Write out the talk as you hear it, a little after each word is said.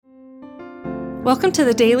Welcome to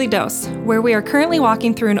the Daily Dose, where we are currently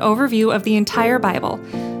walking through an overview of the entire Bible.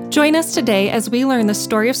 Join us today as we learn the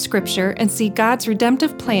story of Scripture and see God's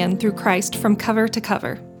redemptive plan through Christ from cover to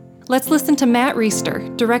cover. Let's listen to Matt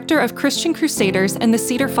Reisetter, Director of Christian Crusaders and the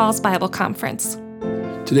Cedar Falls Bible Conference.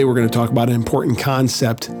 Today we're going to talk about an important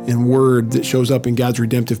concept and word that shows up in God's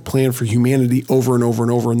redemptive plan for humanity over and over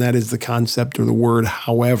and over, and that is the concept or the word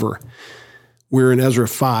however. We're in Ezra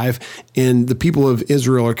 5, and the people of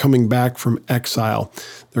Israel are coming back from exile.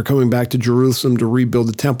 They're coming back to Jerusalem to rebuild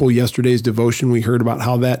the temple. Yesterday's devotion, we heard about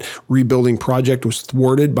how that rebuilding project was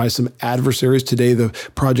thwarted by some adversaries. Today, the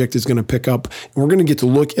project is going to pick up, and we're going to get to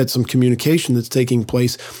look at some communication that's taking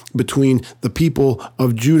place between the people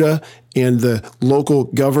of Judah and the local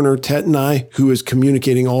governor, Tetani, who is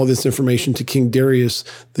communicating all this information to King Darius,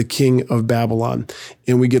 the king of Babylon.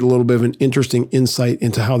 And we get a little bit of an interesting insight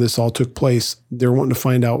into how this all took place. They're wanting to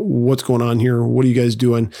find out what's going on here. What are you guys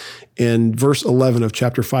doing? And verse 11 of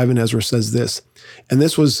chapter 5 in Ezra says this, and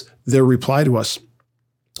this was their reply to us.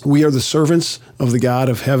 We are the servants of the God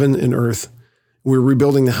of heaven and earth. We're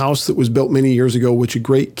rebuilding the house that was built many years ago, which a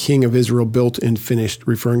great king of Israel built and finished,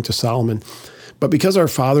 referring to Solomon. But because our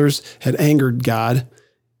fathers had angered God,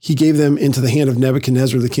 he gave them into the hand of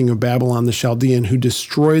Nebuchadnezzar, the king of Babylon, the Chaldean, who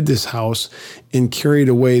destroyed this house and carried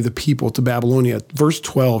away the people to Babylonia. Verse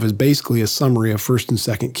 12 is basically a summary of 1st and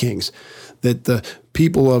 2nd Kings, that the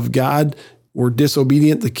people of God were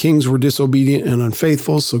disobedient, the kings were disobedient and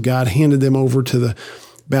unfaithful, so God handed them over to the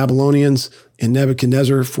Babylonians and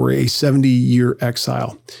Nebuchadnezzar for a 70-year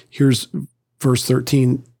exile. Here's verse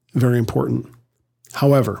 13, very important.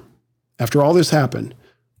 However, after all this happened,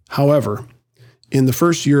 however, in the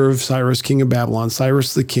first year of Cyrus, king of Babylon,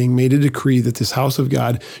 Cyrus the king made a decree that this house of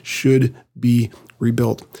God should be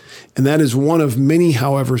rebuilt. And that is one of many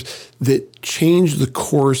howevers that changed the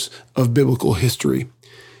course of biblical history.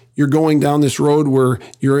 You're going down this road where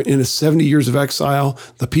you're in a 70 years of exile.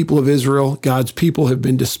 The people of Israel, God's people, have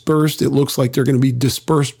been dispersed. It looks like they're going to be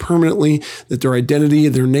dispersed permanently, that their identity,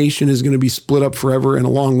 their nation is going to be split up forever. And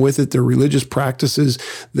along with it, their religious practices,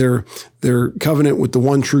 their covenant with the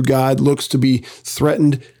one true God looks to be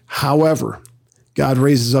threatened. However, God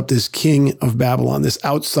raises up this king of Babylon, this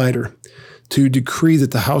outsider, to decree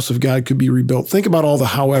that the house of God could be rebuilt. Think about all the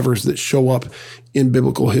howevers that show up in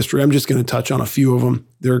biblical history. I'm just going to touch on a few of them.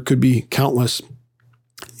 There could be countless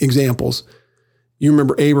examples. You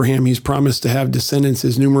remember Abraham, he's promised to have descendants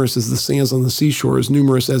as numerous as the sands on the seashore, as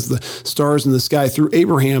numerous as the stars in the sky. Through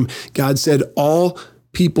Abraham, God said all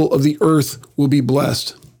people of the earth will be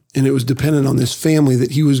blessed. And it was dependent on this family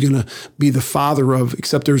that he was going to be the father of,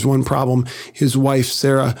 except there's one problem. His wife,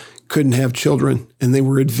 Sarah, couldn't have children, and they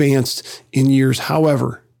were advanced in years.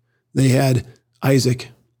 However, they had Isaac.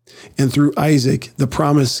 And through Isaac, the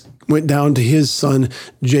promise went down to his son,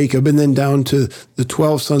 Jacob, and then down to the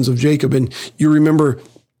 12 sons of Jacob. And you remember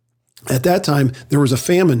at that time, there was a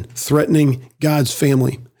famine threatening God's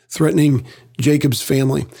family, threatening Jacob's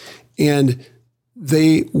family. And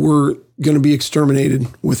they were going to be exterminated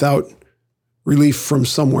without relief from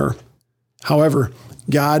somewhere. However,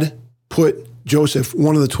 God put Joseph,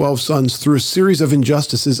 one of the 12 sons, through a series of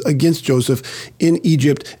injustices against Joseph in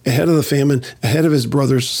Egypt, ahead of the famine, ahead of his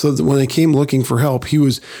brothers, so that when they came looking for help, he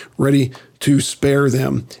was ready to spare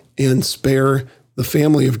them and spare the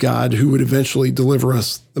family of God who would eventually deliver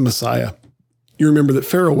us the Messiah. You remember that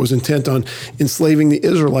Pharaoh was intent on enslaving the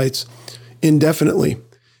Israelites indefinitely.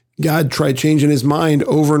 God tried changing his mind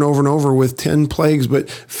over and over and over with 10 plagues, but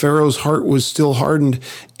Pharaoh's heart was still hardened.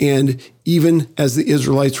 And even as the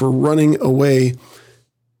Israelites were running away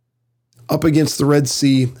up against the Red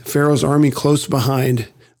Sea, Pharaoh's army close behind,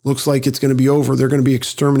 looks like it's going to be over. They're going to be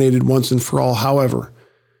exterminated once and for all. However,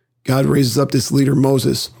 God raises up this leader,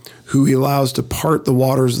 Moses, who he allows to part the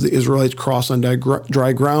waters. The Israelites cross on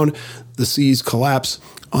dry ground. The seas collapse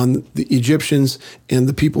on the Egyptians, and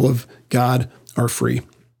the people of God are free.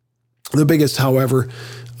 The biggest, however,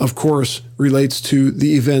 of course, relates to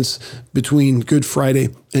the events between Good Friday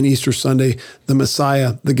and Easter Sunday. The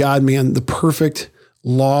Messiah, the God-man, the perfect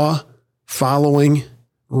law-following,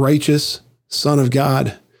 righteous Son of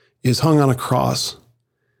God is hung on a cross.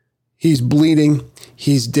 He's bleeding.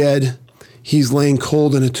 He's dead. He's laying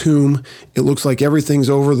cold in a tomb. It looks like everything's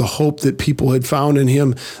over. The hope that people had found in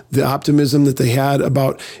him, the optimism that they had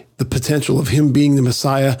about the potential of him being the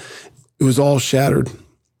Messiah, it was all shattered.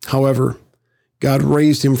 However, God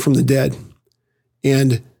raised him from the dead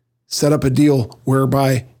and set up a deal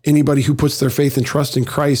whereby anybody who puts their faith and trust in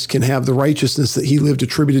Christ can have the righteousness that he lived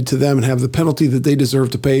attributed to them and have the penalty that they deserve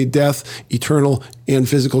to pay, death, eternal and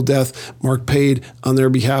physical death, marked paid on their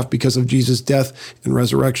behalf because of Jesus' death and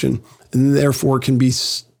resurrection, and therefore can be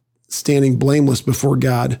standing blameless before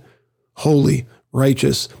God, holy,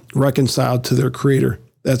 righteous, reconciled to their Creator.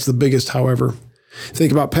 That's the biggest, however.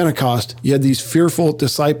 Think about Pentecost. You had these fearful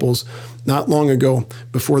disciples not long ago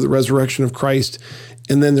before the resurrection of Christ,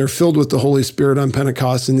 and then they're filled with the Holy Spirit on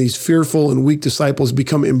Pentecost, and these fearful and weak disciples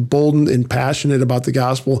become emboldened and passionate about the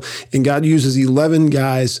gospel, and God uses 11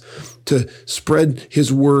 guys to spread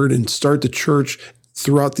his word and start the church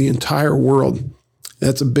throughout the entire world.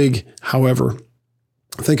 That's a big however.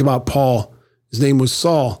 Think about Paul. His name was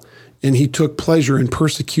Saul, and he took pleasure in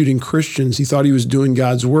persecuting Christians. He thought he was doing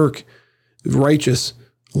God's work. Righteous,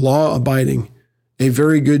 law-abiding, a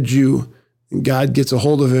very good Jew. And God gets a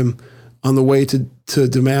hold of him on the way to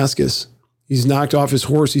Damascus. He's knocked off his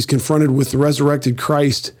horse. He's confronted with the resurrected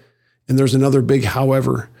Christ. And there's another big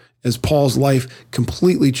however, as Paul's life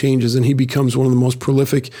completely changes and he becomes one of the most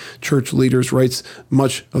prolific church leaders, writes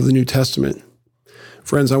much of the New Testament.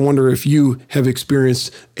 Friends, I wonder if you have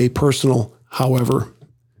experienced a personal however.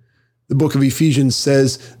 The book of Ephesians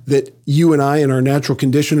says that you and I in our natural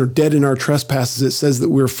condition are dead in our trespasses. It says that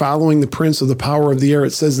we're following the prince of the power of the air.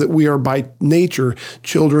 It says that we are by nature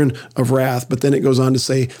children of wrath. But then it goes on to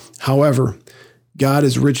say, however, God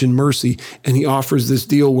is rich in mercy, and he offers this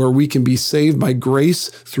deal where we can be saved by grace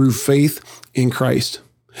through faith in Christ.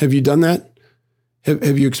 Have you done that?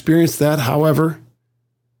 Have you experienced that? However,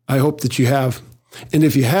 I hope that you have. And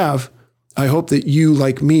if you have, I hope that you,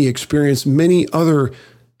 like me, experience many other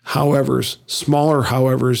howevers, smaller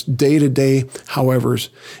howevers, day-to-day howevers,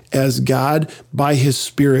 as God, by his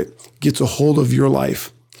Spirit, gets a hold of your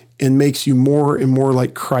life and makes you more and more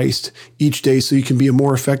like Christ each day so you can be a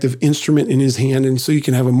more effective instrument in his hand and so you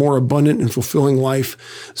can have a more abundant and fulfilling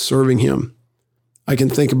life serving him. I can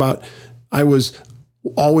think about, I was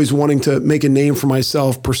always wanting to make a name for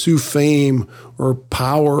myself, pursue fame or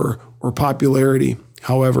power or popularity.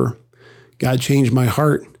 However, God changed my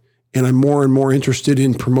heart, and I'm more and more interested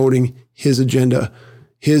in promoting his agenda,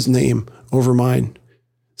 his name over mine.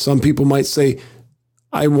 Some people might say,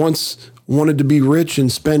 I once wanted to be rich and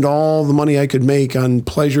spend all the money I could make on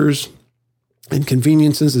pleasures and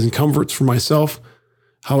conveniences and comforts for myself.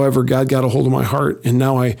 However, God got a hold of my heart, and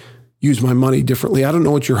now I use my money differently. I don't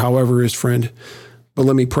know what your however is, friend, but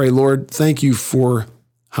let me pray. Lord, thank you for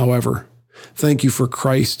however. Thank you for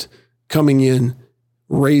Christ coming in,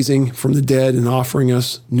 raising from the dead and offering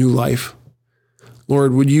us new life.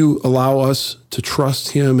 Lord, would you allow us to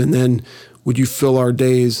trust him, and then would you fill our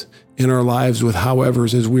days and our lives with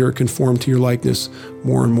howevers as we are conformed to your likeness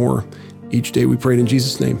more and more each day. We pray it in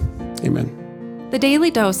Jesus' name. Amen. The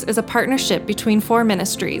Daily Dose is a partnership between 4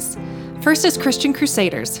 ministries. First is Christian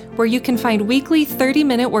Crusaders, where you can find weekly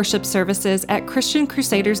 30-minute worship services at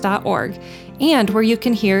christiancrusaders.org, and where you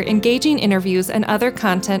can hear engaging interviews and other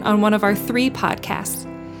content on one of our 3 podcasts.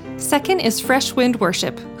 Second is Fresh Wind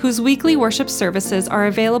Worship, whose weekly worship services are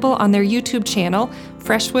available on their YouTube channel,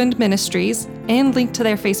 Fresh Wind Ministries, and linked to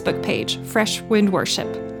their Facebook page, Fresh Wind Worship.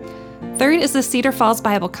 Third is the Cedar Falls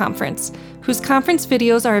Bible Conference, whose conference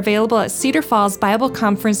videos are available at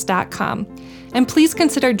cedarfallsbibleconference.com. And please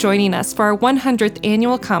consider joining us for our 100th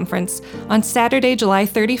annual conference on Saturday, July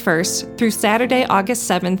 31st through Saturday, August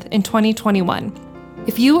 7th in 2021.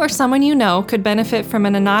 If you or someone you know could benefit from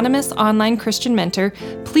an anonymous online Christian mentor,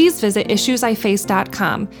 please visit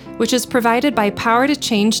issuesiface.com, which is provided by Power to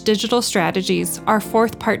Change Digital Strategies, our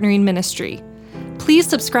 4th partnering ministry. Please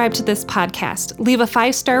subscribe to this podcast, leave a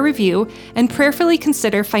 5-star review, and prayerfully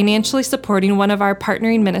consider financially supporting one of our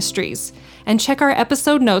partnering ministries. And check our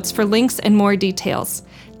episode notes for links and more details.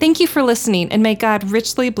 Thank you for listening, and may God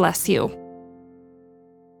richly bless you.